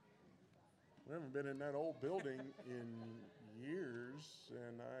We haven't been in that old building in years,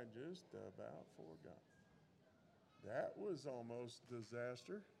 and I just about forgot. That was almost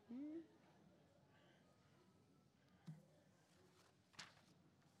disaster.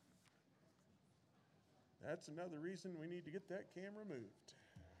 That's another reason we need to get that camera moved.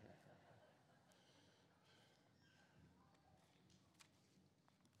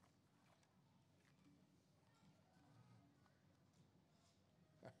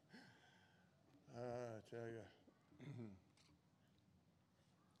 I tell you.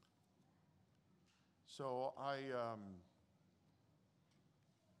 So I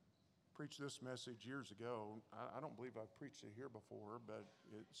preached this message years ago. I don't believe I've preached it here before, but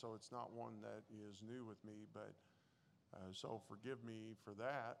so it's not one that is new with me. But so forgive me for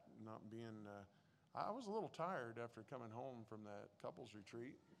that, not being. I was a little tired after coming home from that couples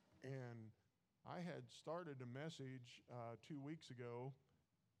retreat, and I had started a message 2 weeks ago,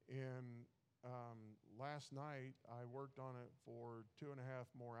 and last night I worked on it for 2.5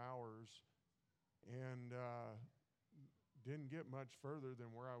 more hours, and didn't get much further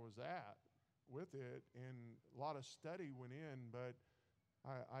than where I was at with it, and a lot of study went in, but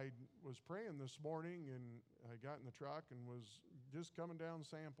I was praying this morning, and I got in the truck and was just coming down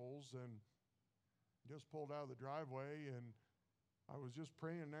samples and just pulled out of the driveway, and I was just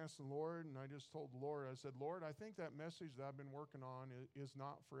praying and asking the Lord, and I just told the Lord, I said, Lord, I think that message that I've been working on is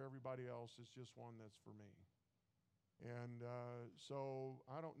not for everybody else. It's just one that's for me. And so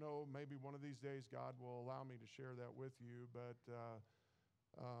I don't know, maybe one of these days God will allow me to share that with you, but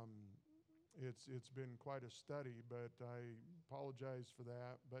it's been quite a study, but I apologize for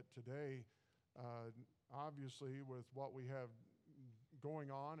that. But today, obviously, with what we have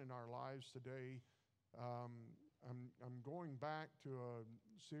going on in our lives today, I'm going back to a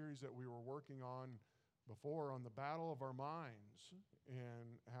series that we were working on before on the battle of our minds,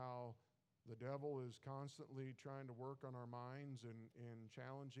 and how the devil is constantly trying to work on our minds and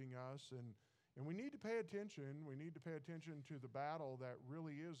challenging us. And we need to pay attention. We need to pay attention to the battle that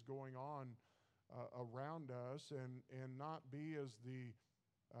really is going on around us, and not be as the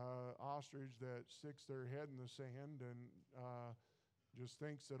ostrich that sticks their head in the sand and just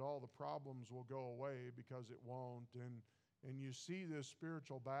thinks that all the problems will go away, because it won't. And you see this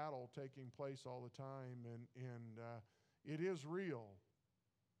spiritual battle taking place all the time, and it is real.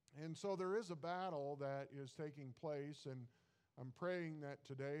 And so there is a battle that is taking place, and I'm praying that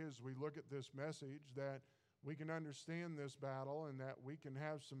today, as we look at this message, that we can understand this battle and that we can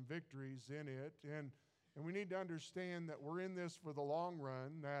have some victories in it. And we need to understand that we're in this for the long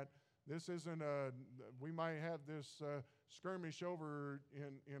run, that this isn't we might have this skirmish over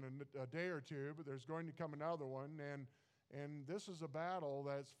in a day or two, but there's going to come another one. And this is a battle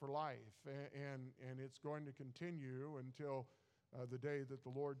that's for life, and it's going to continue until the day that the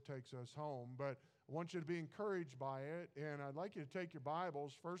Lord takes us home. But I want you to be encouraged by it, and I'd like you to take your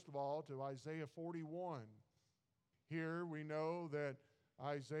Bibles, first of all, to Isaiah 41. Here we know that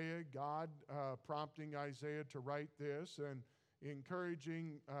Isaiah, God prompting Isaiah to write this and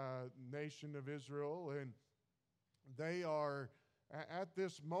encouraging nation of Israel, and they are, at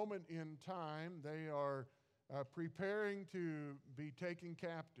this moment in time, they are preparing to be taken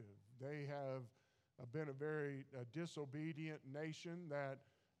captive. They have been a very disobedient nation that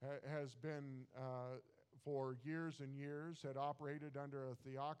has been for years and years, had operated under a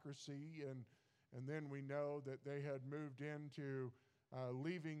theocracy, and then we know that they had moved into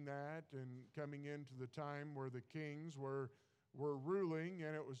leaving that and coming into the time where the kings were ruling.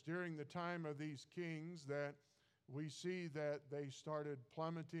 And it was during the time of these kings that we see that they started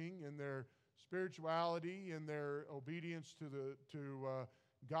plummeting in their spirituality and their obedience to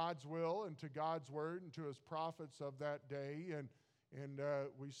God's will and to God's word and to his prophets of that day. And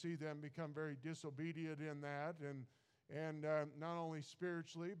we see them become very disobedient in that, and not only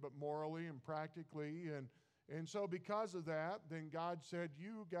spiritually but morally and practically. And so because of that, then God said,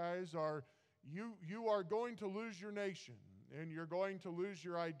 you guys are going to lose your nation, and you're going to lose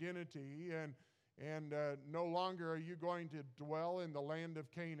your identity, and no longer are you going to dwell in the land of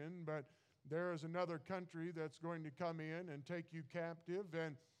Canaan, but there is another country that's going to come in and take you captive,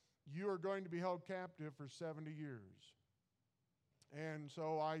 and you are going to be held captive for 70 years. And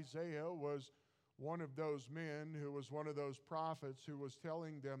so Isaiah was one of those men who was one of those prophets who was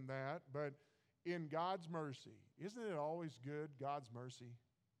telling them that. But in God's mercy, isn't it always good, God's mercy?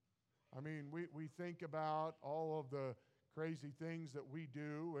 I mean, we think about all of the crazy things that we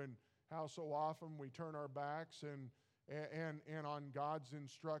do, and how so often we turn our backs and on God's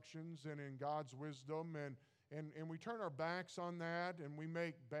instructions and in God's wisdom, and we turn our backs on that, and we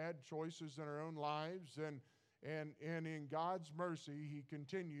make bad choices in our own lives, and in God's mercy, he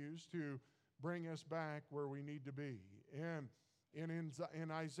continues to bring us back where we need to be. And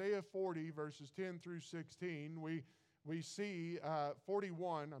in Isaiah 40, verses 10 through 16, we see Isaiah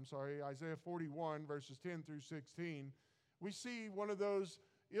 41, verses 10 through 16, we see one of those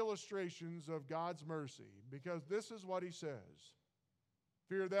illustrations of God's mercy, because this is what he says: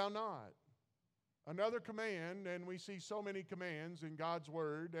 "Fear thou not." Another command, and we see so many commands in God's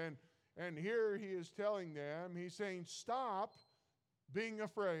word, and here he is telling them, he's saying, stop being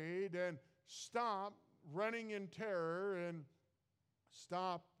afraid, and stop running in terror, and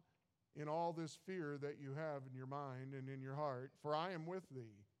stop in all this fear that you have in your mind and in your heart, for I am with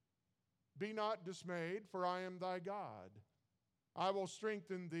thee. Be not dismayed, for I am thy God. I will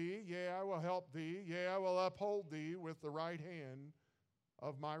strengthen thee, yea, I will help thee, yea, I will uphold thee with the right hand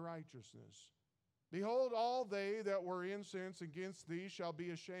of my righteousness. Behold, all they that were incensed against thee shall be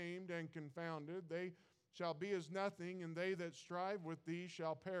ashamed and confounded. They shall be as nothing, and they that strive with thee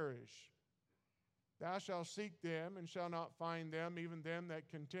shall perish. Thou shalt seek them, and shalt not find them, even them that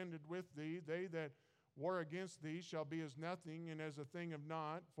contended with thee. They that war against thee shall be as nothing, and as a thing of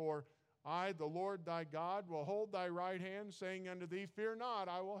naught. For I, the Lord thy God, will hold thy right hand, saying unto thee, Fear not,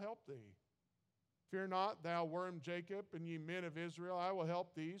 I will help thee. Fear not, thou worm Jacob, and ye men of Israel, I will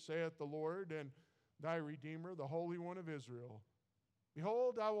help thee, saith the Lord, and thy Redeemer, the Holy One of Israel.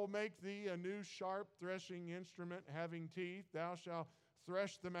 Behold, I will make thee a new sharp threshing instrument, having teeth. Thou shalt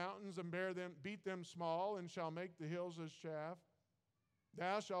thresh the mountains and beat them small, and shall make the hills as chaff.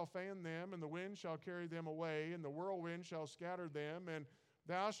 Thou shalt fan them, and the wind shall carry them away, and the whirlwind shall scatter them. And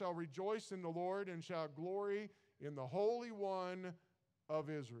thou shalt rejoice in the Lord, and shalt glory in the Holy One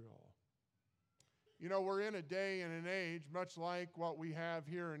of Israel. You know, we're in a day and an age, much like what we have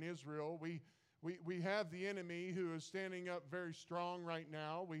here in Israel. We have the enemy who is standing up very strong right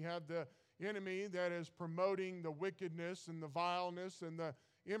now. We have the enemy that is promoting the wickedness and the vileness and the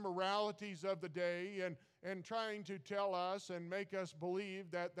immoralities of the day, and trying to tell us and make us believe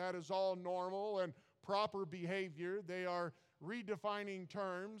that that is all normal and proper behavior. They are redefining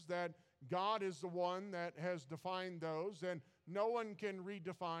terms that God is the one that has defined those, and no one can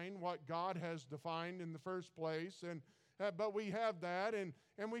redefine what God has defined in the first place. But we have that, and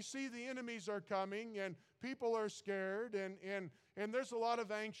we see the enemies are coming, and people are scared, and there's a lot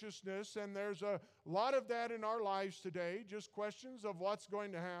of anxiousness, and there's a lot of that in our lives today, just questions of what's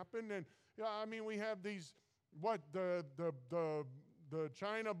going to happen. And I mean, we have these, the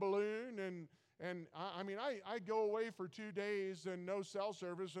China balloon, and I go away for 2 days and no cell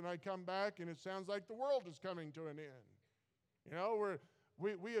service, and I come back, and it sounds like the world is coming to an end. You know,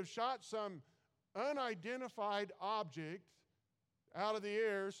 we have shot some unidentified object out of the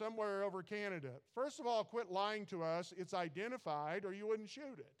air somewhere over Canada. First of all, quit lying to us. It's identified, or you wouldn't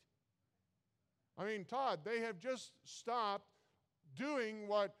shoot it. I mean, Todd, they have just stopped doing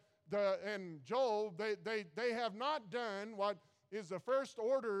and Joel, they have not done what is the first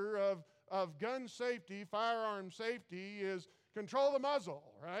order of gun safety, firearm safety, is control the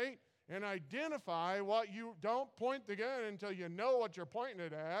muzzle, right? And identify what you don't point the gun until you know what you're pointing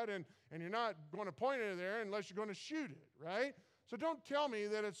it at, and you're not going to point it there unless you're going to shoot it, right? So don't tell me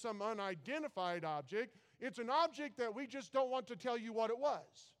that it's some unidentified object. It's an object that we just don't want to tell you what it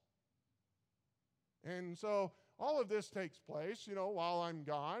was. And so all of this takes place, while I'm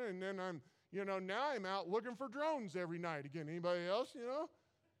gone, and then now I'm out looking for drones every night again. Anybody else,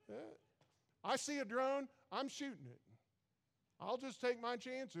 I see a drone, I'm shooting it. I'll just take my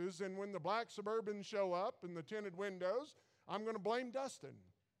chances, and when the black Suburbans show up and the tinted windows, I'm going to blame Dustin.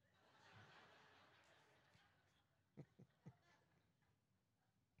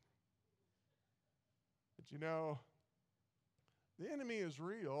 But the enemy is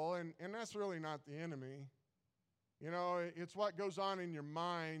real, and that's really not the enemy. It's what goes on in your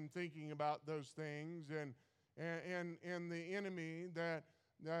mind thinking about those things, and the enemy that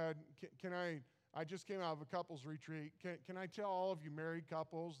I just came out of a couples retreat. Can I tell all of you married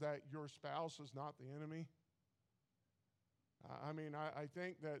couples that your spouse is not the enemy? I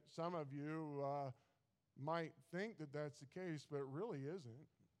think that some of you might think that that's the case, but it really isn't.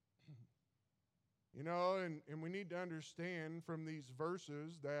 And we need to understand from these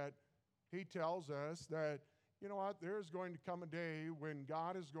verses that he tells us that, there is going to come a day when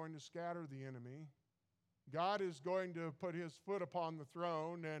God is going to scatter the enemy. God is going to put his foot upon the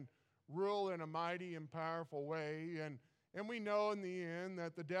throne and rule in a mighty and powerful way. And we know in the end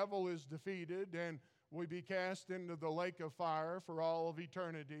that the devil is defeated and will be cast into the lake of fire for all of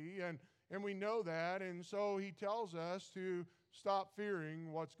eternity. And we know that. And so he tells us to stop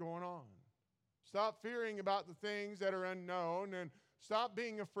fearing what's going on. Stop fearing about the things that are unknown, and stop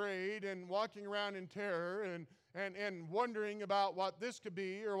being afraid and walking around in terror and wondering about what this could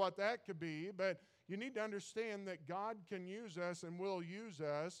be or what that could be. But you need to understand that God can use us and will use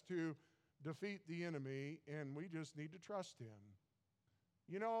us to defeat the enemy, and we just need to trust Him.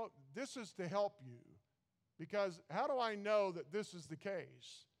 You know, this is to help you, because how do I know that this is the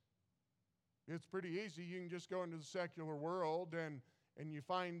case? It's pretty easy. You can just go into the secular world and you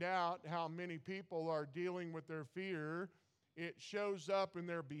find out how many people are dealing with their fear. It shows up in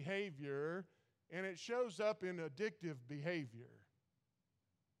their behavior, and it shows up in addictive behavior.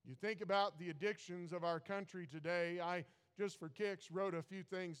 You think about the addictions of our country today. I, just for kicks, wrote a few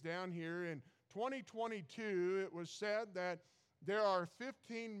things down here. In 2022, it was said that there are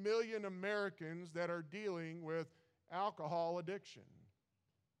 15 million Americans that are dealing with alcohol addiction.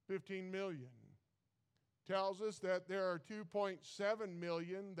 15 million. Tells us that there are 2.7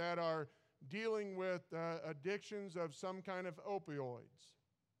 million that are dealing with addictions of some kind of opioids.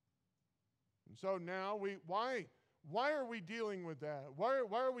 And so now why are we dealing with that? Why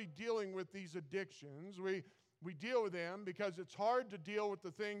are we dealing with these addictions? We deal with them because it's hard to deal with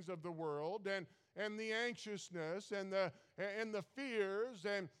the things of the world and the anxiousness and the fears,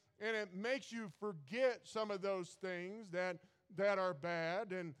 and it makes you forget some of those things that are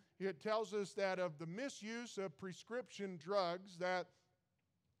bad. And it tells us that of the misuse of prescription drugs, that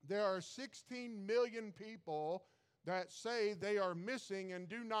there are 16 million people that say they are missing and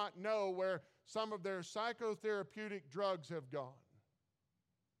do not know where some of their psychotherapeutic drugs have gone.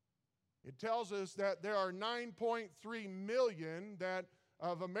 It tells us that there are 9.3 million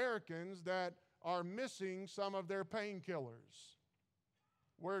of Americans that are missing some of their painkillers.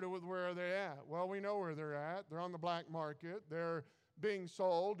 Where are they at? Well, we know where they're at. They're on the black market. They're being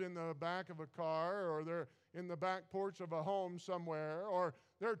sold in the back of a car, or they're in the back porch of a home somewhere, or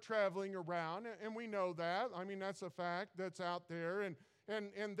they're traveling around, and we know that. I mean, that's a fact that's out there, and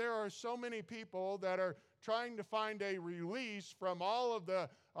there are so many people that are trying to find a release from all of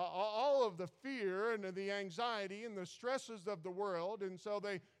the fear and the anxiety and the stresses of the world, and so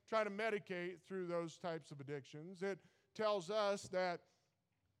they try to medicate through those types of addictions. It tells us that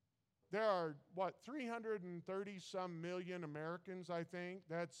there are, 330-some million Americans, I think.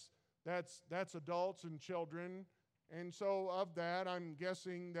 That's adults and children. And so of that, I'm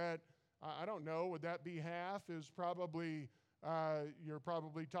guessing that, I don't know, would that be half? Is probably, you're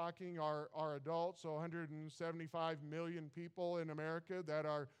probably talking are adults, so 175 million people in America that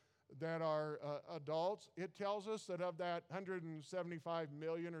are adults. It tells us that of that 175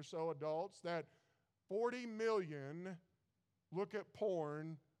 million or so adults, that 40 million look at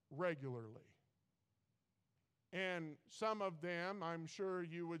porn regularly. And some of them, I'm sure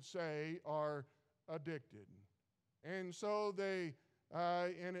you would say, are addicted. And so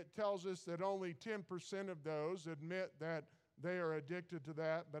and it tells us that only 10% of those admit that they are addicted to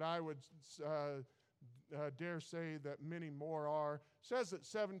that, but I would dare say that many more are. It says that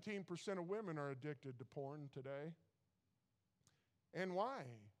 17% of women are addicted to porn today. And why?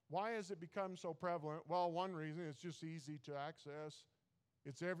 Why has it become so prevalent? Well, one reason, it's just easy to access.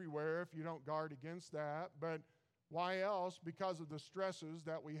 It's everywhere if you don't guard against that. But why else? Because of the stresses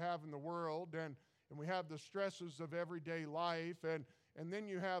that we have in the world, and we have the stresses of everyday life, and then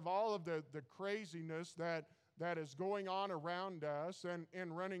you have all of the craziness that is going on around us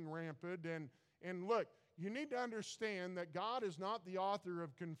and running rampant. And look, you need to understand that God is not the author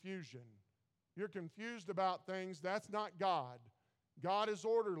of confusion. You're confused about things. That's not God. God is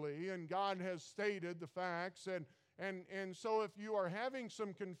orderly, and God has stated the facts. And so if you are having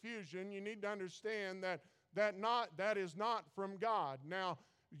some confusion, you need to understand that is not from God. Now,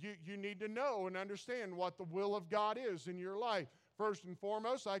 you need to know and understand what the will of God is in your life. First and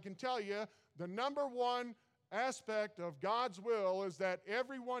foremost, I can tell you the number one aspect of God's will is that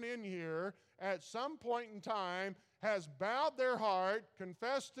everyone in here at some point in time has bowed their heart,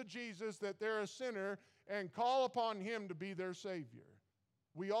 confessed to Jesus that they're a sinner, and call upon Him to be their Savior.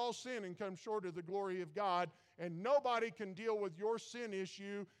 We all sin and come short of the glory of God, and nobody can deal with your sin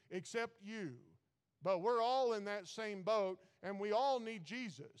issue except you. But we're all in that same boat, and we all need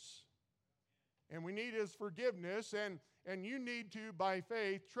Jesus. And we need His forgiveness, and you need to, by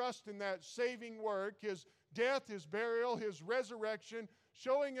faith, trust in that saving work, His death, His burial, His resurrection,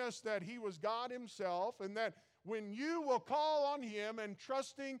 showing us that He was God Himself, and that when you will call on Him and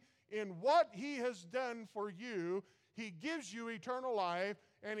trusting in what He has done for you, He gives you eternal life,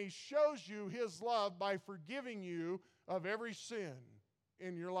 and He shows you His love by forgiving you of every sin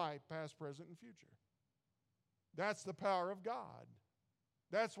in your life, past, present, and future. That's the power of God.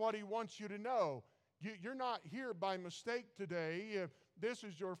 That's what He wants you to know. You're not here by mistake today. If this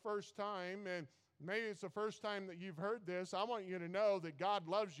is your first time and maybe it's the first time that you've heard this. I want you to know that God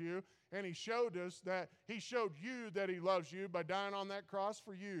loves you, and He showed you that He loves you by dying on that cross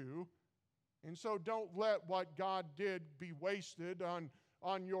for you. And so don't let what God did be wasted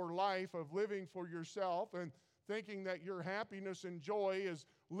on your life of living for yourself and thinking that your happiness and joy is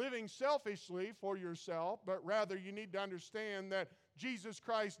living selfishly for yourself, but rather you need to understand that Jesus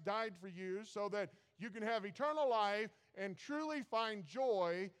Christ died for you so that you can have eternal life and truly find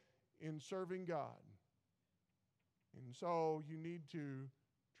joy in serving God. And so you need to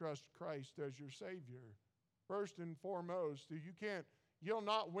trust Christ as your Savior. First and foremost, you'll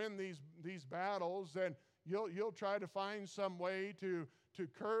not win these battles, and you'll try to find some way to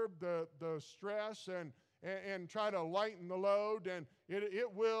curb the stress and try to lighten the load, and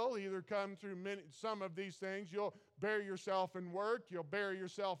it will either come through some of these things. You'll bury yourself in work, you'll bury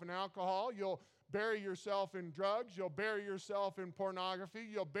yourself in alcohol, you'll bury yourself in drugs, you'll bury yourself in pornography,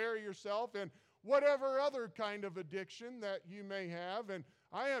 you'll bury yourself in whatever other kind of addiction that you may have. And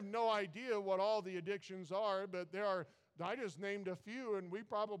I have no idea what all the addictions are, but I just named a few, and we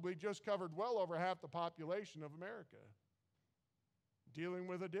probably just covered well over half the population of America dealing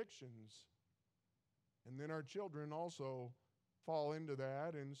with addictions. And then our children also fall into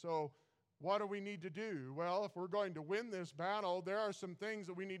that. And so what do we need to do? Well, if we're going to win this battle, there are some things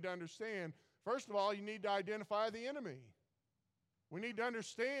that we need to understand. First of all, you need to identify the enemy. We need to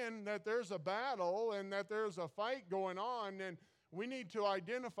understand that there's a battle and that there's a fight going on, and we need to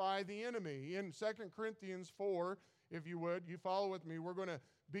identify the enemy. In 2 Corinthians 4, if you would, you follow with me. We're going to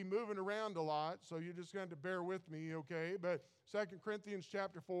be moving around a lot, so you're just going to bear with me, okay? But 2 Corinthians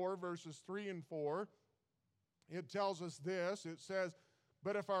chapter 4, verses 3 and 4, it tells us this. It says,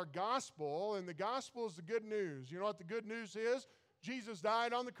 but if our gospel, and the gospel is the good news. You know what the good news is? Jesus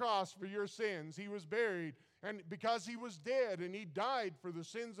died on the cross for your sins. He was buried, and because He was dead, and He died for the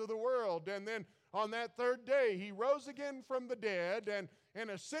sins of the world. And then on that third day, He rose again from the dead and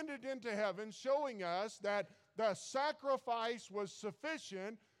ascended into heaven, showing us that the sacrifice was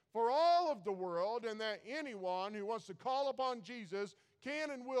sufficient for all of the world, and that anyone who wants to call upon Jesus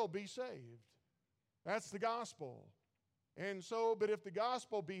can and will be saved. That's the gospel. And so, but if the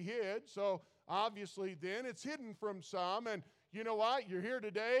gospel be hid, so obviously then it's hidden from some, and you know what? You're here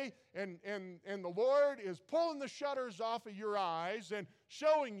today, and the Lord is pulling the shutters off of your eyes and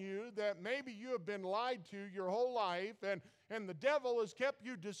showing you that maybe you have been lied to your whole life, and the devil has kept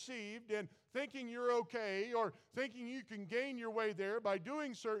you deceived and thinking you're okay or thinking you can gain your way there by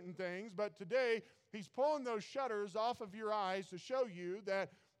doing certain things. But today, He's pulling those shutters off of your eyes to show you that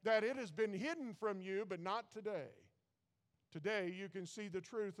it has been hidden from you, but not today. Today, you can see the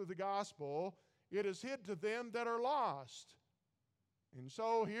truth of the gospel. It is hid to them that are lost. And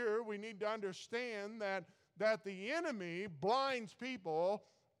so here we need to understand that the enemy blinds people.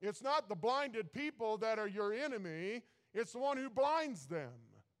 It's not the blinded people that are your enemy. It's the one who blinds them.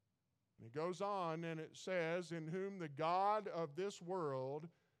 And it goes on and it says, in whom the God of this world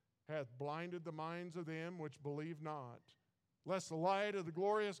hath blinded the minds of them which believe not, lest the light of the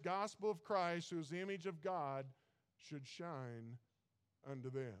glorious gospel of Christ, who is the image of God, should shine unto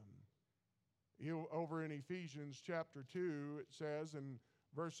them. Over in Ephesians chapter 2, it says in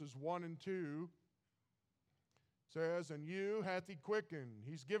verses 1 and 2, it says, and you hath He quickened.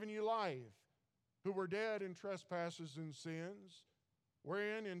 He's given you life, who were dead in trespasses and sins,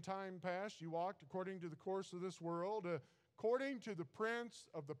 wherein in time past you walked according to the course of this world, according to the prince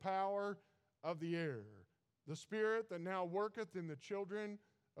of the power of the air, the spirit that now worketh in the children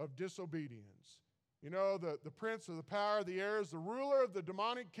of disobedience. You know, the prince of the power of the air is the ruler of the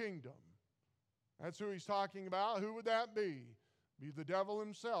demonic kingdom. That's who he's talking about. Who would that be? Be the devil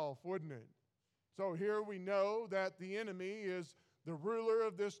himself, wouldn't it? So here we know that the enemy is the ruler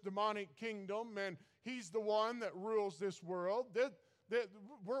of this demonic kingdom, and he's the one that rules this world.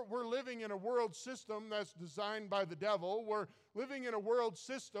 We're living in a world system that's designed by the devil. We're living in a world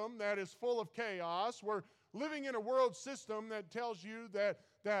system that is full of chaos. We're living in a world system that tells you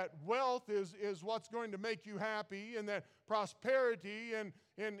that wealth is what's going to make you happy, and that prosperity and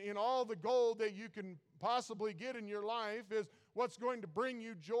in all the gold that you can possibly get in your life is what's going to bring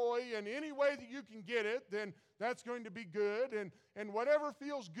you joy. And any way that you can get it, then that's going to be good. And whatever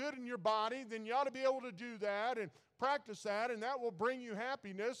feels good in your body, then you ought to be able to do that and practice that, and that will bring you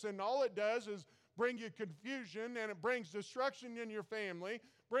happiness. And all it does is bring you confusion, and it brings destruction in your family,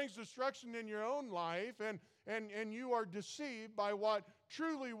 brings destruction in your own life, and you are deceived by what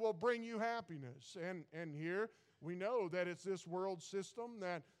truly will bring you happiness. And here we know that it's this world system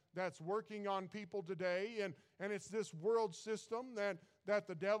that's working on people today, and it's this world system that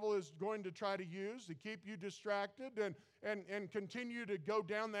the devil is going to try to use to keep you distracted and continue to go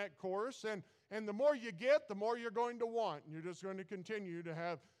down that course. And the more you get, the more you're going to want. And you're just going to continue to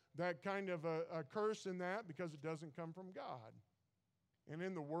have that kind of a curse in that because it doesn't come from God. And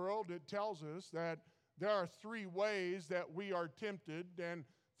in the world, it tells us that there are 3 ways that we are tempted, and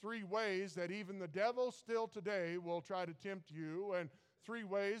 3 ways that even the devil still today will try to tempt you, and 3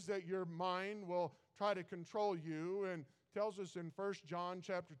 ways that your mind will try to control you. And tells us in 1 John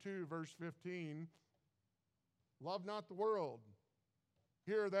chapter 2, verse 15, love not the world.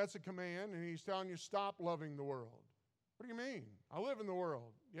 Here, that's a command, and he's telling you, stop loving the world. What do you mean? I live in the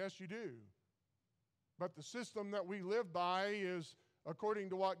world. Yes, you do. But the system that we live by is according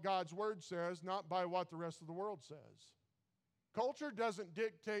to what God's Word says, not by what the rest of the world says. Culture doesn't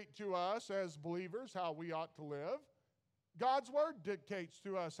dictate to us as believers how we ought to live. God's Word dictates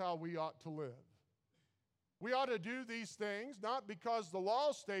to us how we ought to live. We ought to do these things not because the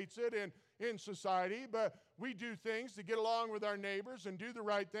law states it in society, but we do things to get along with our neighbors and do the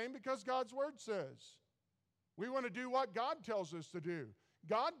right thing because God's Word says. We want to do what God tells us to do.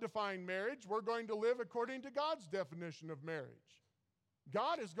 God defined marriage. We're going to live according to God's definition of marriage.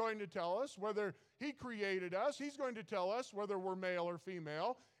 God is going to tell us whether He created us. He's going to tell us whether we're male or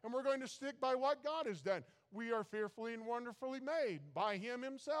female, and we're going to stick by what God has done. We are fearfully and wonderfully made by Him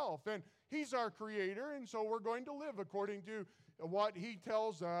Himself, and He's our creator, and so we're going to live according to what He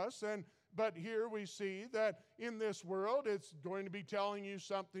tells us. But here we see that in this world, it's going to be telling you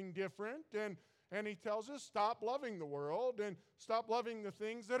something different, and He tells us, stop loving the world and stop loving the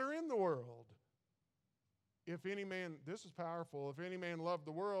things that are in the world. If any man, this is powerful, if any man love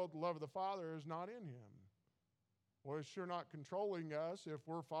the world, the love of the Father is not in him. Well, it's sure not controlling us if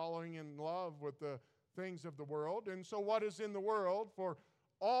we're following in love with the things of the world. And so what is in the world? For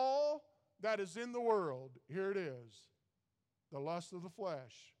all that is in the world, here it is, the lust of the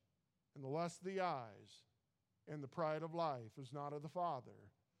flesh and the lust of the eyes and the pride of life is not of the Father,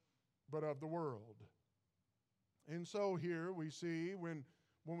 but of the world. And so here we see when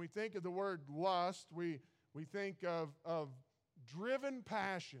we think of the word lust, we think of driven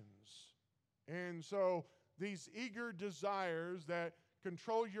passions. And so these eager desires that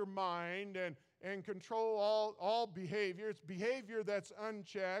control your mind and control all behavior. It's behavior that's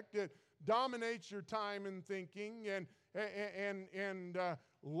unchecked. It dominates your time and thinking, and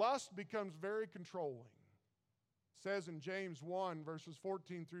lust becomes very controlling. It says in James 1, verses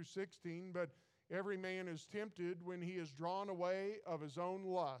 14 through 16, but every man is tempted when he is drawn away of his own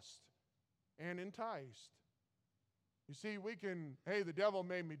lust and enticed. You see, hey, the devil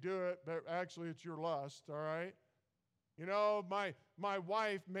made me do it, but actually it's your lust, all right? You know, my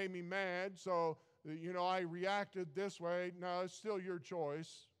wife made me mad, so, I reacted this way. No, it's still your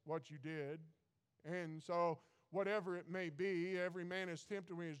choice, what you did. And so, whatever it may be, every man is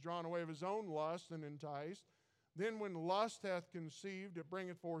tempted when he is drawn away of his own lust and enticed. Then when lust hath conceived, it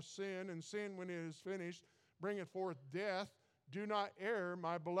bringeth forth sin, and sin, when it is finished, bringeth forth death. Do not err,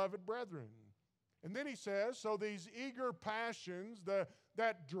 my beloved brethren. And then he says, so these eager passions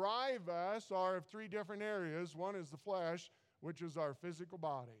that drive us are of 3 different areas. One is the flesh, which is our physical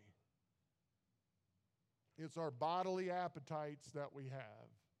body. It's our bodily appetites that we have.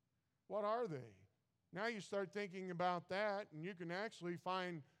 What are they? Now you start thinking about that, and you can actually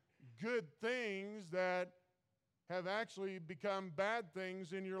find good things that have actually become bad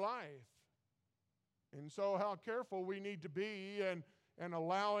things in your life. And so how careful we need to be and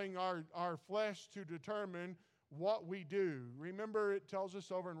allowing our flesh to determine what we do. Remember, it tells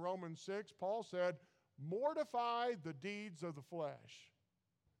us over in Romans 6, Paul said, mortify the deeds of the flesh.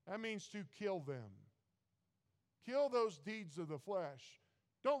 That means to kill them. Kill those deeds of the flesh.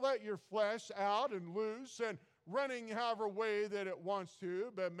 Don't let your flesh out and loose and running however way that it wants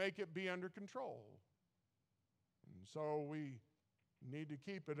to, but make it be under control. And so we need to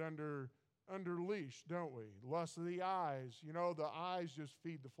keep it under leash, don't we? Lust of the eyes. The eyes just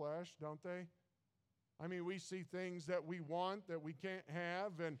feed the flesh, don't they? I mean, we see things that we want that we can't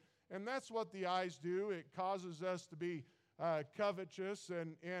have, and that's what the eyes do. It causes us to be covetous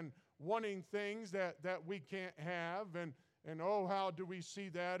and wanting things that we can't have. And oh, how do we see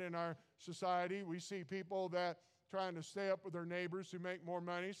that in our society? We see people that trying to stay up with their neighbors who make more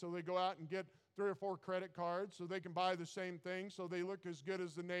money, so they go out and get 3 or 4 credit cards so they can buy the same thing so they look as good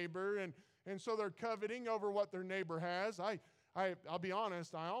as the neighbor. And so they're coveting over what their neighbor has. I'll be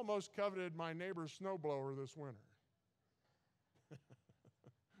honest, I almost coveted my neighbor's snowblower this winter.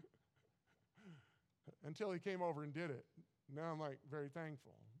 Until he came over and did it. Now I'm very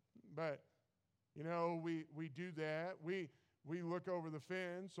thankful. But, we do that. We look over the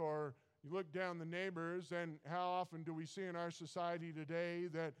fence, or you look down the neighbors, and how often do we see in our society today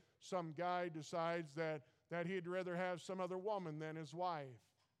that some guy decides that he'd rather have some other woman than his wife?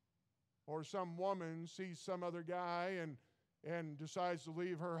 Or some woman sees some other guy and decides to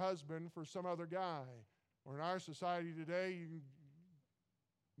leave her husband for some other guy. Or in our society today,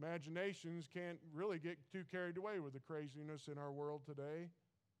 imaginations can't really get too carried away with the craziness in our world today.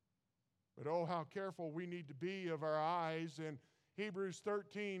 But oh, how careful we need to be of our eyes. In Hebrews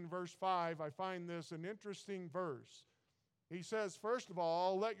 13, verse 5, I find this an interesting verse. He says, first of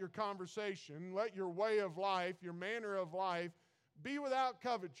all, let your conversation, let your way of life, your manner of life, be without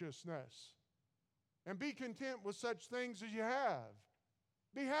covetousness. And be content with such things as you have.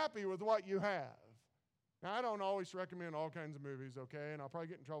 Be happy with what you have. Now, I don't always recommend all kinds of movies, okay? And I'll probably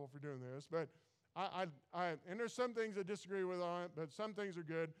get in trouble for doing this. But and there's some things I disagree with on it, but some things are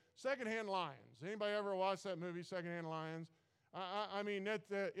good. Secondhand Lions. Anybody ever watch that movie, Secondhand Lions? I mean, it's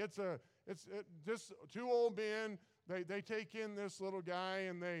just two old men. They take in this little guy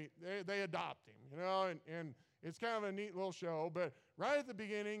and they adopt him, you know, and it's kind of a neat little show. But right at the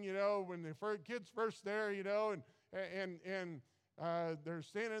beginning, you know, when the kid's first there, you know, and they're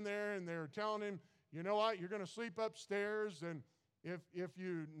standing there and they're telling him, you know what, you're going to sleep upstairs, and if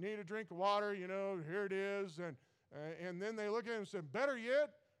you need a drink of water, you know, here it is. And then they look at him and say, better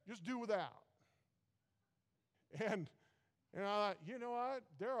yet, just do without. And I thought, you know what,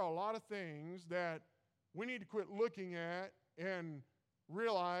 there are a lot of things that we need to quit looking at and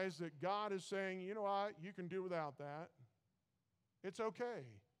realize that God is saying, you know what, you can do without that. It's okay.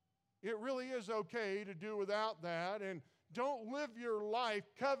 It really is okay to do without that. And don't live your life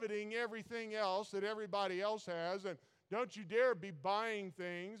coveting everything else that everybody else has. And don't you dare be buying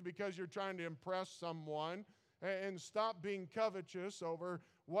things because you're trying to impress someone. And stop being covetous over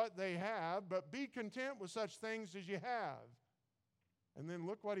what they have. But be content with such things as you have. And then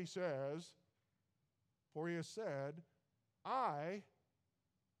look what he says. For he has said, I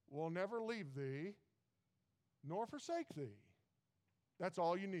will never leave thee nor forsake thee. That's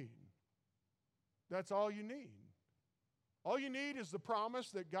all you need. That's all you need. All you need is the promise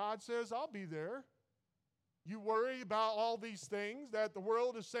that God says, I'll be there. You worry about all these things that the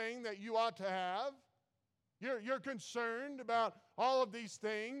world is saying that you ought to have. You're concerned about all of these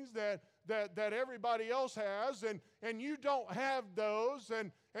things that everybody else has, and you don't have those,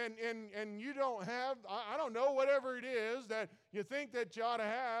 and you don't have, I don't know, whatever it is that you think that you ought to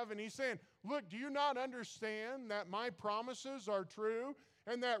have. And he's saying, look, do you not understand that my promises are true,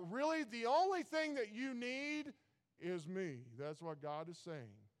 and that really the only thing that you need is me? That's what God is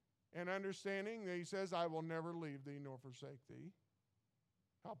saying. And understanding that he says, I will never leave thee nor forsake thee.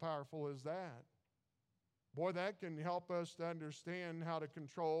 How powerful is that? Boy, that can help us to understand how to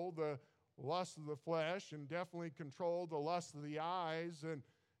control the lust of the flesh and definitely control the lust of the eyes, and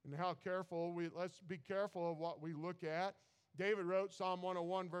how careful let's be careful of what we look at. David wrote Psalm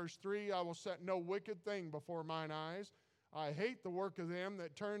 101 verse 3, I will set no wicked thing before mine eyes. I hate the work of them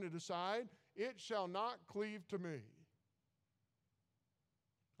that turn it aside. It shall not cleave to me.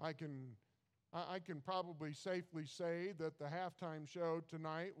 I can probably safely say that the halftime show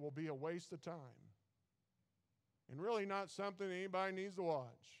tonight will be a waste of time. And really not something anybody needs to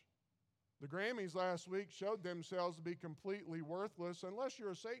watch. The Grammys last week showed themselves to be completely worthless. Unless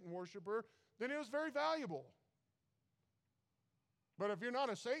you're a Satan worshiper, then it was very valuable. But if you're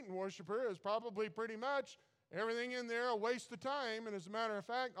not a Satan worshiper, it's probably pretty much everything in there a waste of time. And as a matter of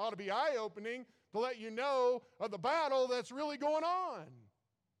fact, ought to be eye-opening to let you know of the battle that's really going on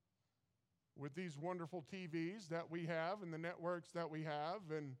with these wonderful TVs that we have and the networks that we have.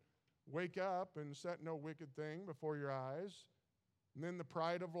 And wake up and set no wicked thing before your eyes. And then the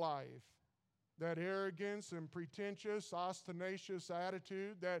pride of life, that arrogance and pretentious, ostentatious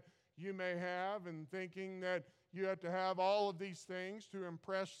attitude that you may have, and thinking that you have to have all of these things to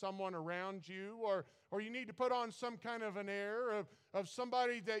impress someone around you, or you need to put on some kind of an air of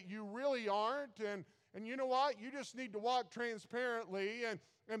somebody that you really aren't. And you know what? You just need to walk transparently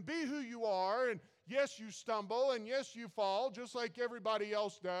and be who you are. And yes, you stumble, and yes, you fall, just like everybody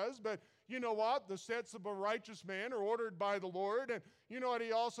else does. But you know what? The steps of a righteous man are ordered by the Lord. And you know what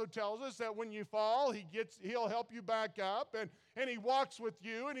he also tells us? That when you fall, he'll help you back up. And he walks with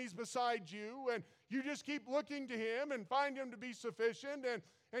you, and he's beside you. And you just keep looking to him and find him to be sufficient.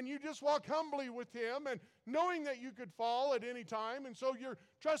 And you just walk humbly with him, and knowing that you could fall at any time. And so you're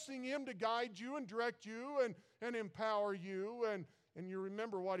trusting him to guide you and direct you and empower you. And you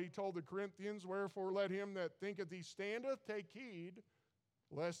remember what he told the Corinthians, wherefore let him that thinketh he standeth take heed,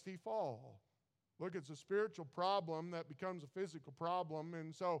 lest he fall. Look, it's a spiritual problem that becomes a physical problem.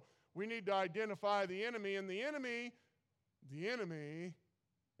 And so we need to identify the enemy. And the enemy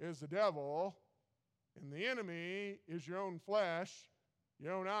is the devil. And the enemy is your own flesh,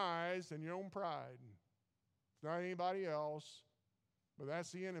 your own eyes, and your own pride. It's not anybody else. But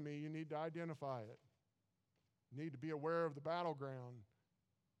that's the enemy. You need to identify it. You need to be aware of the battleground.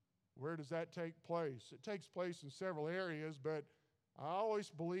 Where does that take place? It takes place in several areas, but I always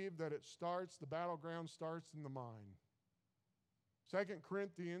believe that the battleground starts in the mind. 2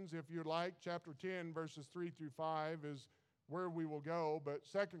 Corinthians, if you'd like, chapter 10, verses 3 through 5 is where we will go. But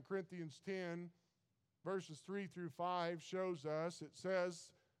 2 Corinthians 10, verses 3 through 5 shows us, it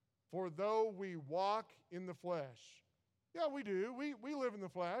says, "For though we walk in the flesh." Yeah, we do. We live in the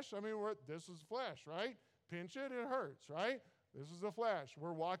flesh. I mean, this is flesh, right? Pinch it, it hurts, right? This is the flesh.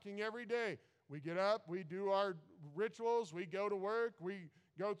 We're walking every day. We get up, we do our rituals, we go to work, we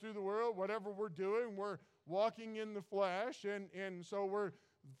go through the world, whatever we're doing, we're walking in the flesh. And so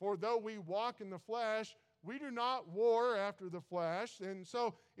for though we walk in the flesh, we do not war after the flesh. And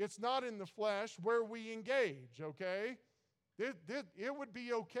so it's not in the flesh where we engage, okay? It would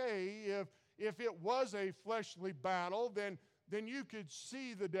be okay if it was a fleshly battle, then you could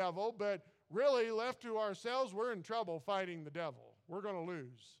see the devil, but really, left to ourselves, we're in trouble fighting the devil. We're going to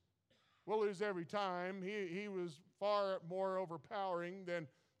lose. We'll lose every time. He was far more overpowering than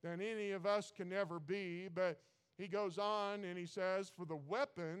any of us can ever be. But he goes on and he says, "For the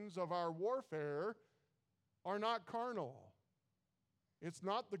weapons of our warfare are not carnal." It's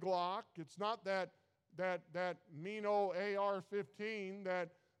not the Glock. It's not that mean old AR-15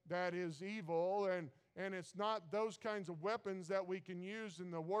 that is evil, and it's not those kinds of weapons that we can use in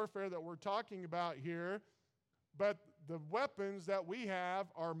the warfare that we're talking about here. But the weapons that we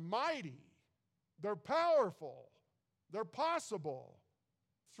have are mighty. They're powerful. They're possible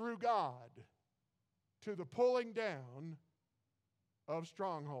through God to the pulling down of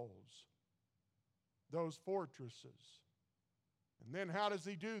strongholds, those fortresses. And then how does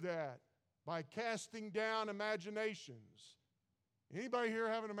he do that? By casting down imaginations. Anybody here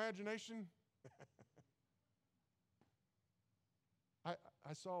have an imagination?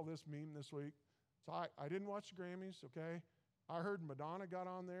 I saw this meme this week. So I didn't watch the Grammys, okay? I heard Madonna got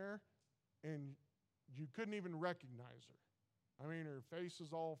on there, and you couldn't even recognize her. I mean, her face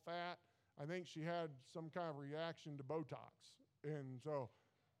is all fat. I think she had some kind of reaction to Botox. And so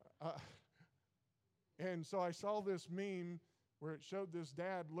I saw this meme where it showed this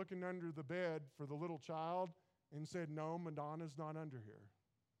dad looking under the bed for the little child and said, "No, Madonna's not under here."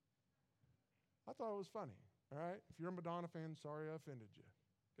 I thought it was funny, all right? If you're a Madonna fan, sorry I offended you,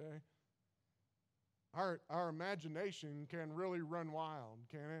 okay? Our imagination can really run wild,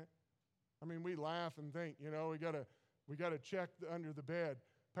 can't it? I mean, we laugh and think, we got to check under the bed.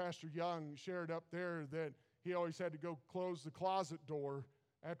 Pastor Young shared up there that he always had to go close the closet door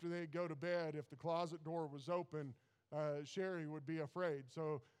after they'd go to bed. If the closet door was open, Sherry would be afraid.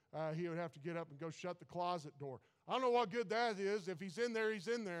 So he would have to get up and go shut the closet door. I don't know what good that is. If he's in there, he's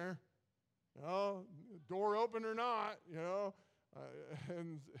in there. Door open or not,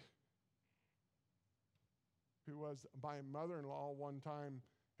 and who was my mother-in-law one time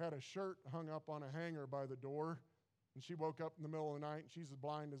had a shirt hung up on a hanger by the door, and she woke up in the middle of the night, and she's as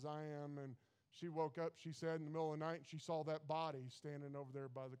blind as I am, and she woke up, she said, in the middle of the night, and she saw that body standing over there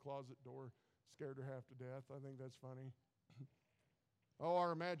by the closet door. Scared her half to death. I think that's funny.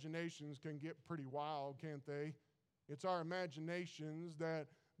 Our imaginations can get pretty wild, can't they? It's our imaginations that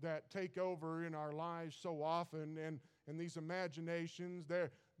take over in our lives so often, and these imaginations,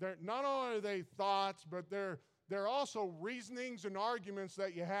 they're not only are they thoughts, but they're also reasonings and arguments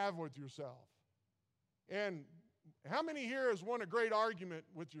that you have with yourself. And how many here has won a great argument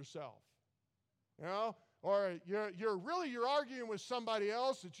with yourself? Or you're arguing with somebody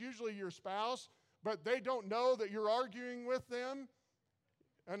else. It's usually your spouse, but they don't know that you're arguing with them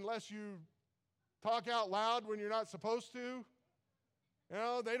unless you talk out loud when you're not supposed to.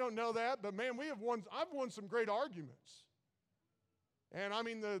 They don't know that, but man, I've won some great arguments. And I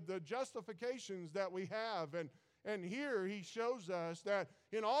mean the justifications that we have, and here he shows us that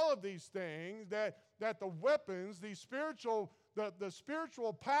in all of these things, that the weapons, the spiritual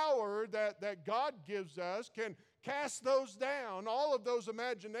power that God gives us can cast those down, all of those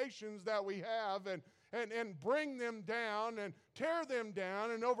imaginations that we have, and bring them down and tear them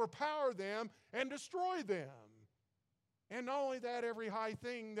down and overpower them and destroy them. And not only that, every high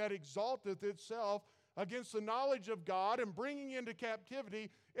thing that exalteth itself against the knowledge of God, and bringing into captivity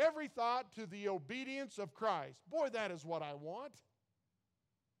every thought to the obedience of Christ. Boy, that is what I want.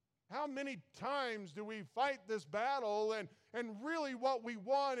 How many times do we fight this battle, and really what we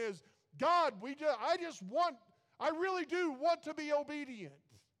want is, God, I really do want to be obedient.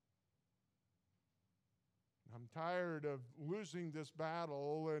 I'm tired of losing this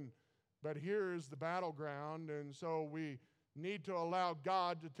battle, but here is the battleground, and so we need to allow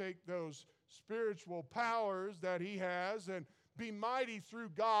God to take those spiritual powers that He has, and be mighty through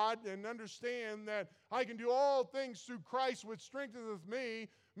God and understand that I can do all things through Christ which strengtheneth me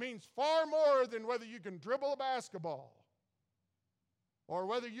means far more than whether you can dribble a basketball or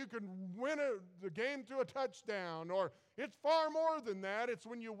whether you can win the game through a touchdown, or it's far more than that. It's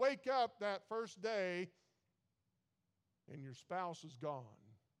when you wake up that first day and your spouse is gone.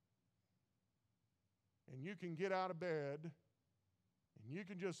 And you can get out of bed and you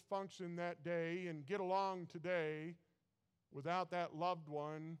can just function that day and get along today without that loved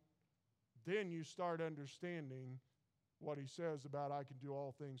one. Then you start understanding what he says about I can do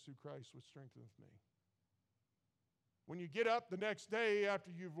all things through Christ which strengtheneth me. When you get up the next day after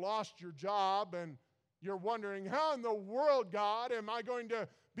you've lost your job and you're wondering, how in the world, God, am I going to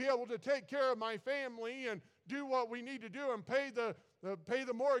be able to take care of my family and do what we need to do and pay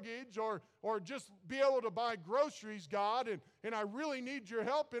the mortgage or just be able to buy groceries, God, and I really need your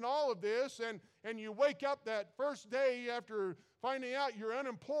help in all of this. And you wake up that first day after finding out you're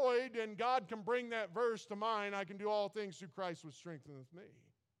unemployed, and God can bring that verse to mind, I can do all things through Christ which strengtheneth me.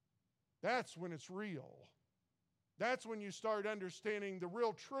 That's when it's real. That's when you start understanding the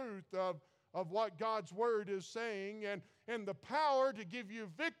real truth of what God's Word is saying and the power to give you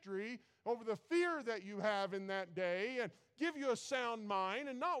victory over the fear that you have in that day and give you a sound mind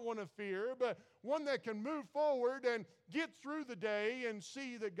and not one of fear, but one that can move forward and get through the day and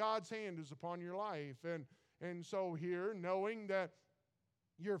see that God's hand is upon your life. And so here, knowing that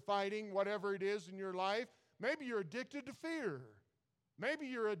you're fighting whatever it is in your life, maybe you're addicted to fear. Maybe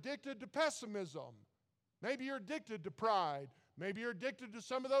you're addicted to pessimism. Maybe you're addicted to pride. Maybe you're addicted to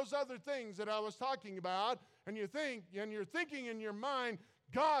some of those other things that I was talking about, and you're thinking in your mind,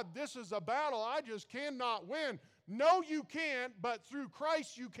 God, this is a battle I just cannot win. No, you can't, but through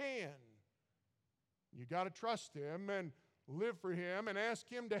Christ you can. You got to trust Him and live for Him and ask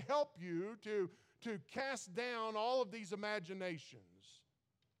Him to help you to cast down all of these imaginations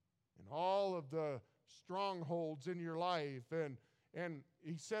and all of the strongholds in your life. And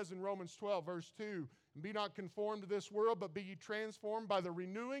He says in Romans 12, verse 2, and be not conformed to this world, but be ye transformed by the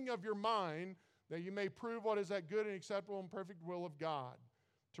renewing of your mind, that you may prove what is that good and acceptable and perfect will of God.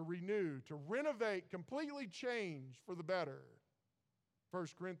 To renew, to renovate, completely change for the better. 1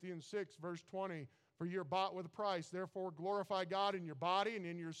 Corinthians 6, verse 20, for you're bought with a price. Therefore glorify God in your body and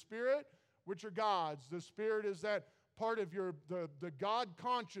in your spirit, which are God's. The spirit is that part of the God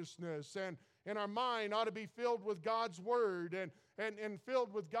consciousness, and our mind ought to be filled with God's word and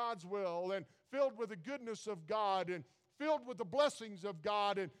filled with God's will and filled with the goodness of God and filled with the blessings of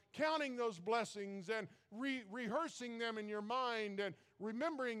God and counting those blessings and rehearsing them in your mind and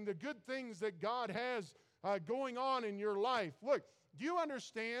remembering the good things that God has going on in your life. Look, do you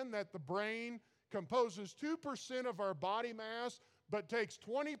understand that the brain composes 2% of our body mass but takes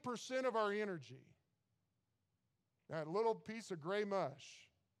 20% of our energy? That little piece of gray mush.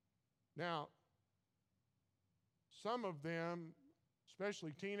 Now, some of them,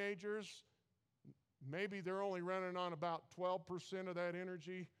 especially teenagers, maybe they're only running on about 12% of that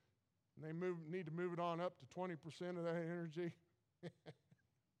energy, and they need to move it on up to 20% of that energy.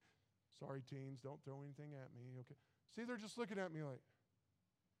 Sorry, teens, don't throw anything at me. Okay. See, they're just looking at me like,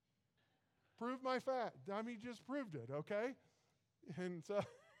 prove my fact. I mean, just proved it, okay? And so,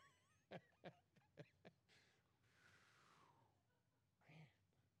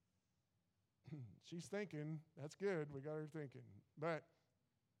 she's thinking. That's good. We got her thinking. But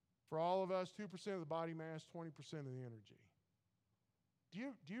for all of us, 2% of the body mass, 20% of the energy. Do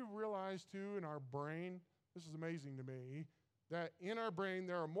you realize, too, in our brain, this is amazing to me, that in our brain,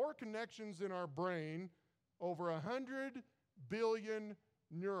 there are more connections in our brain, over 100 billion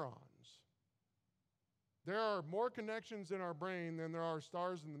neurons. There are more connections in our brain than there are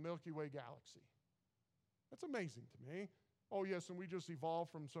stars in the Milky Way galaxy. That's amazing to me. Oh, yes, and we just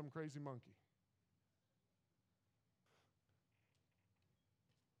evolved from some crazy monkey.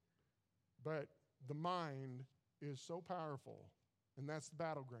 But the mind is so powerful, and that's the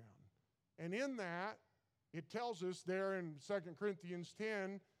battleground. And in that, it tells us there in 2 Corinthians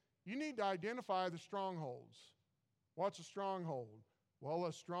 10, you need to identify the strongholds. What's a stronghold? Well,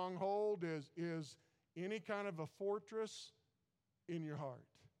 a stronghold is any kind of a fortress in your heart.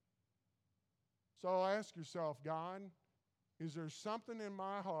 So ask yourself, God, is there something in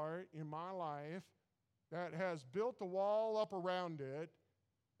my heart, in my life, that has built a wall up around it,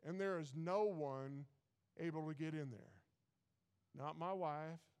 and there is no one able to get in there? Not my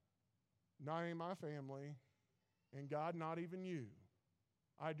wife, not even my family, and God, not even you.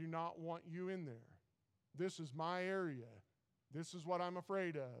 I do not want you in there. This is my area. This is what I'm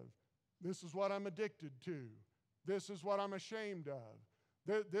afraid of. This is what I'm addicted to. This is what I'm ashamed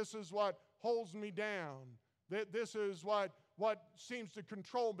of. This is what holds me down. This is what what seems to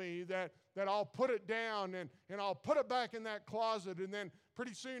control me, that I'll put it down and I'll put it back in that closet, and then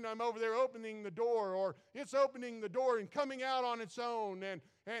pretty soon I'm over there opening the door, or it's opening the door and coming out on its own. And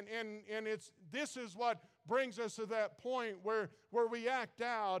this is what brings us to that point where we act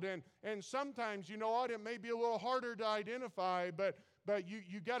out. And sometimes, you know what, it may be a little harder to identify, but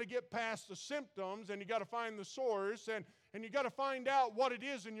you got to get past the symptoms, and you got to find the source, and you got to find out what it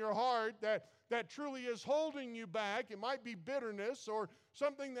is in your heart that truly is holding you back. It might be bitterness or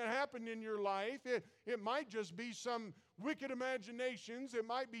something that happened in your life. It might just be some wicked imaginations. It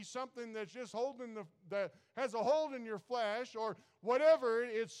might be something that's just that has a hold in your flesh, or whatever.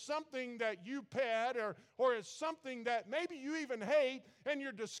 It's something that you pet, or it's something that maybe you even hate and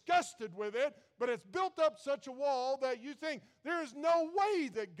you're disgusted with it, but it's built up such a wall that you think there is no way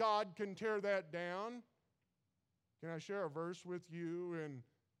that God can tear that down. Can I share a verse with you in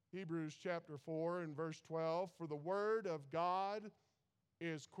Hebrews chapter 4 and verse 12? For the word of God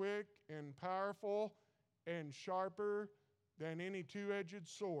is quick and powerful and sharper than any two-edged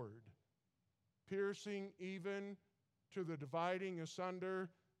sword, piercing even to the dividing asunder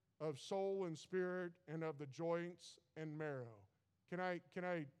of soul and spirit, and of the joints and marrow. I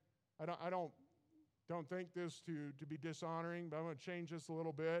don't think this to be dishonoring, but I'm going to change this a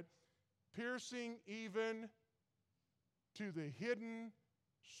little bit. Piercing even to the hidden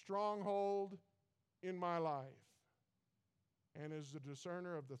stronghold in my life, and is the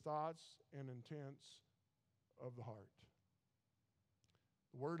discerner of the thoughts and intents of the heart.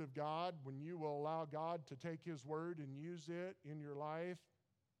 The Word of God, when you will allow God to take His Word and use it in your life,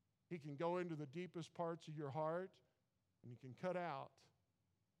 He can go into the deepest parts of your heart, and He can cut out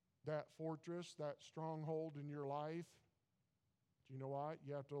that fortress, that stronghold in your life. Do you know what?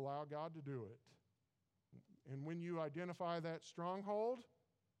 You have to allow God to do it. And when you identify that stronghold,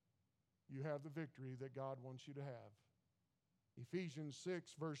 you have the victory that God wants you to have. Ephesians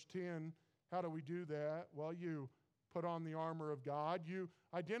 6, verse 10, how do we do that? Well, you put on the armor of God. You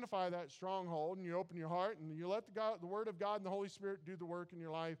identify that stronghold, and you open your heart, and you let the Word of God and the Holy Spirit do the work in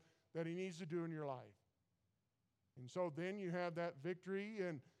your life that He needs to do in your life. And so then you have that victory,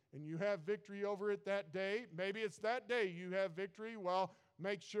 and you have victory over it that day. Maybe it's that day you have victory. Well,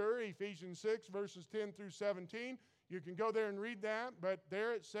 make sure, Ephesians 6, verses 10 through 17, you can go there and read that, but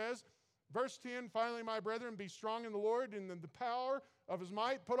there it says, verse 10, finally, my brethren, be strong in the Lord and in the power of His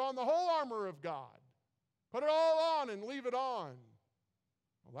might. Put on the whole armor of God. Put it all on and leave it on.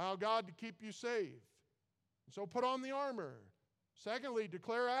 Allow God to keep you safe. So put on the armor. Secondly,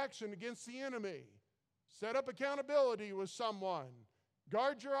 declare action against the enemy. Set up accountability with someone.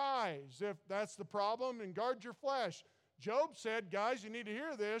 Guard your eyes if that's the problem, and guard your flesh. Job said, guys, you need to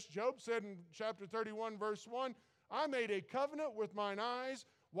hear this. Job said in chapter 31, verse 1, I made a covenant with mine eyes.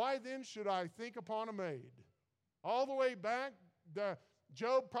 Why then should I think upon a maid? All the way back,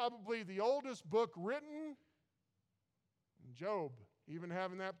 Job, probably the oldest book written. And Job, even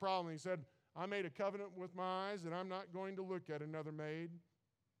having that problem, he said, I made a covenant with my eyes that I'm not going to look at another maid.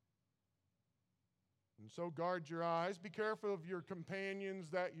 And so guard your eyes. Be careful of your companions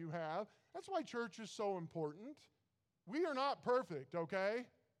that you have. That's why church is so important. We are not perfect, okay?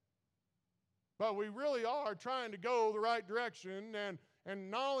 But we really are trying to go the right direction.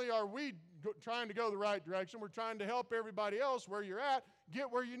 And not only are we trying to go the right direction, we're trying to help everybody else where you're at get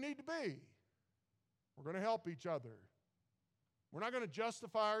where you need to be. We're going to help each other. We're not going to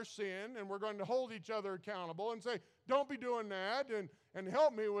justify our sin, and we're going to hold each other accountable and say, don't be doing that, and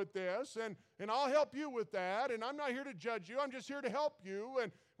help me with this, and I'll help you with that, and I'm not here to judge you, I'm just here to help you,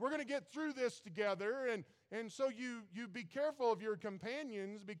 and we're going to get through this together. And so you be careful of your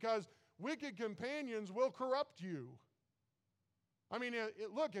companions, because wicked companions will corrupt you. I mean,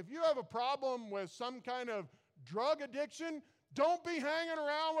 look, if you have a problem with some kind of drug addiction, don't be hanging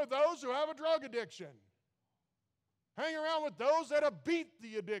around with those who have a drug addiction. Hang around with those that have beat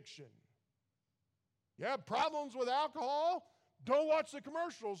the addiction. You have problems with alcohol? Don't watch the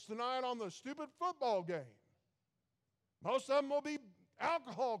commercials tonight on the stupid football game. Most of them will be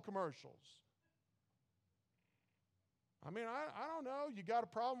alcohol commercials. I mean, I don't know. You got a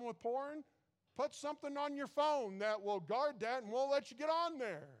problem with porn? Put something on your phone that will guard that and won't let you get on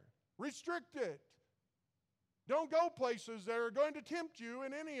there. Restrict it. Don't go places that are going to tempt you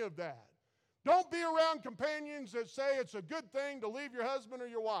in any of that. Don't be around companions that say it's a good thing to leave your husband or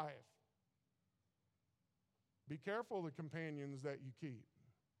your wife. Be careful of the companions that you keep.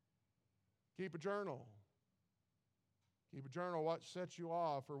 Keep a journal. Keep a journal what sets you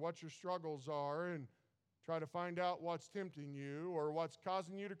off or what your struggles are, and try to find out what's tempting you or what's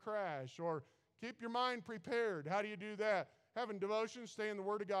causing you to crash, or keep your mind prepared. How do you do that? Having devotion, stay in the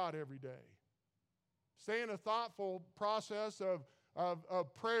Word of God every day. Stay in a thoughtful process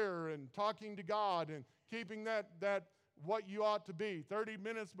of prayer and talking to God and keeping that what you ought to be. 30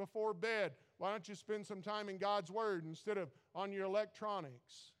 minutes before bed, why don't you spend some time in God's Word instead of on your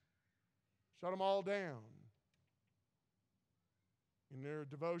electronics? Shut them all down. In their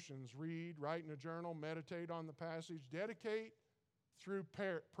devotions, read, write in a journal, meditate on the passage, dedicate through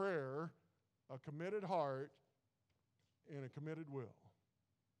prayer a committed heart and a committed will.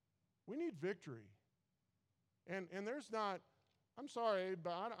 We need victory. And there's not, I'm sorry,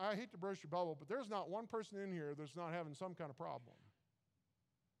 but I hate to burst your bubble, but there's not one person in here that's not having some kind of problem.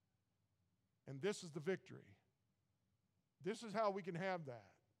 And this is the victory. This is how we can have that.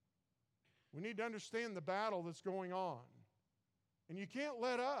 We need to understand the battle that's going on. And you can't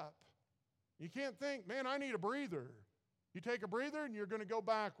let up. You can't think, man, I need a breather. You take a breather and you're going to go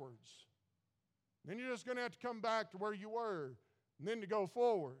backwards. Then you're just going to have to come back to where you were and then to go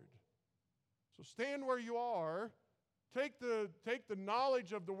forward. So stand where you are. Take the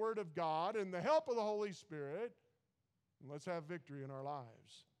knowledge of the Word of God and the help of the Holy Spirit, and let's have victory in our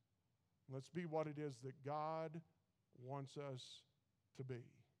lives. Let's be what it is that God wants us to be.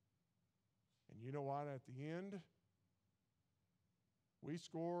 And you know what? At the end, we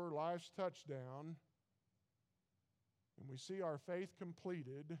score life's touchdown, and we see our faith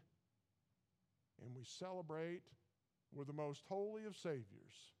completed, and we celebrate with the most holy of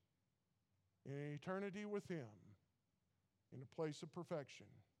Saviors in eternity with Him, in a place of perfection,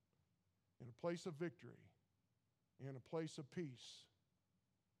 in a place of victory, in a place of peace.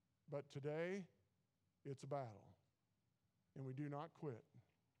 But today, it's a battle, and we do not quit,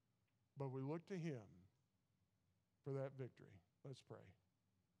 but we look to Him for that victory. Let's pray.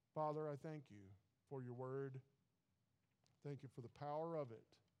 Father, I thank you for your word. Thank you for the power of it.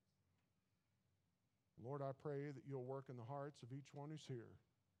 Lord, I pray that you'll work in the hearts of each one who's here.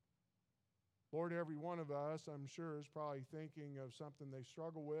 Lord, every one of us, I'm sure, is probably thinking of something they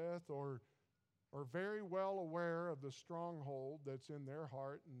struggle with or very well aware of the stronghold that's in their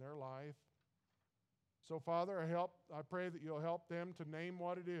heart and their life. So, Father, I pray that you'll help them to name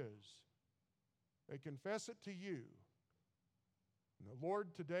what it is. They confess it to you. And the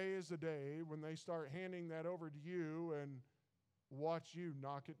Lord, today is the day when they start handing that over to you and watch you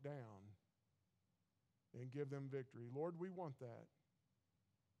knock it down and give them victory. Lord, we want that.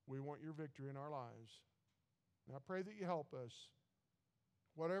 We want your victory in our lives. And I pray that you help us,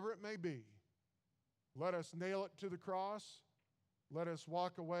 whatever it may be. Let us nail it to the cross. Let us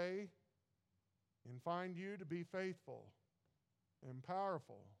walk away and find you to be faithful and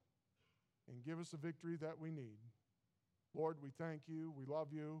powerful and give us the victory that we need. Lord, we thank you. We love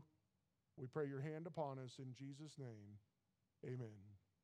you. We pray your hand upon us in Jesus' name. Amen.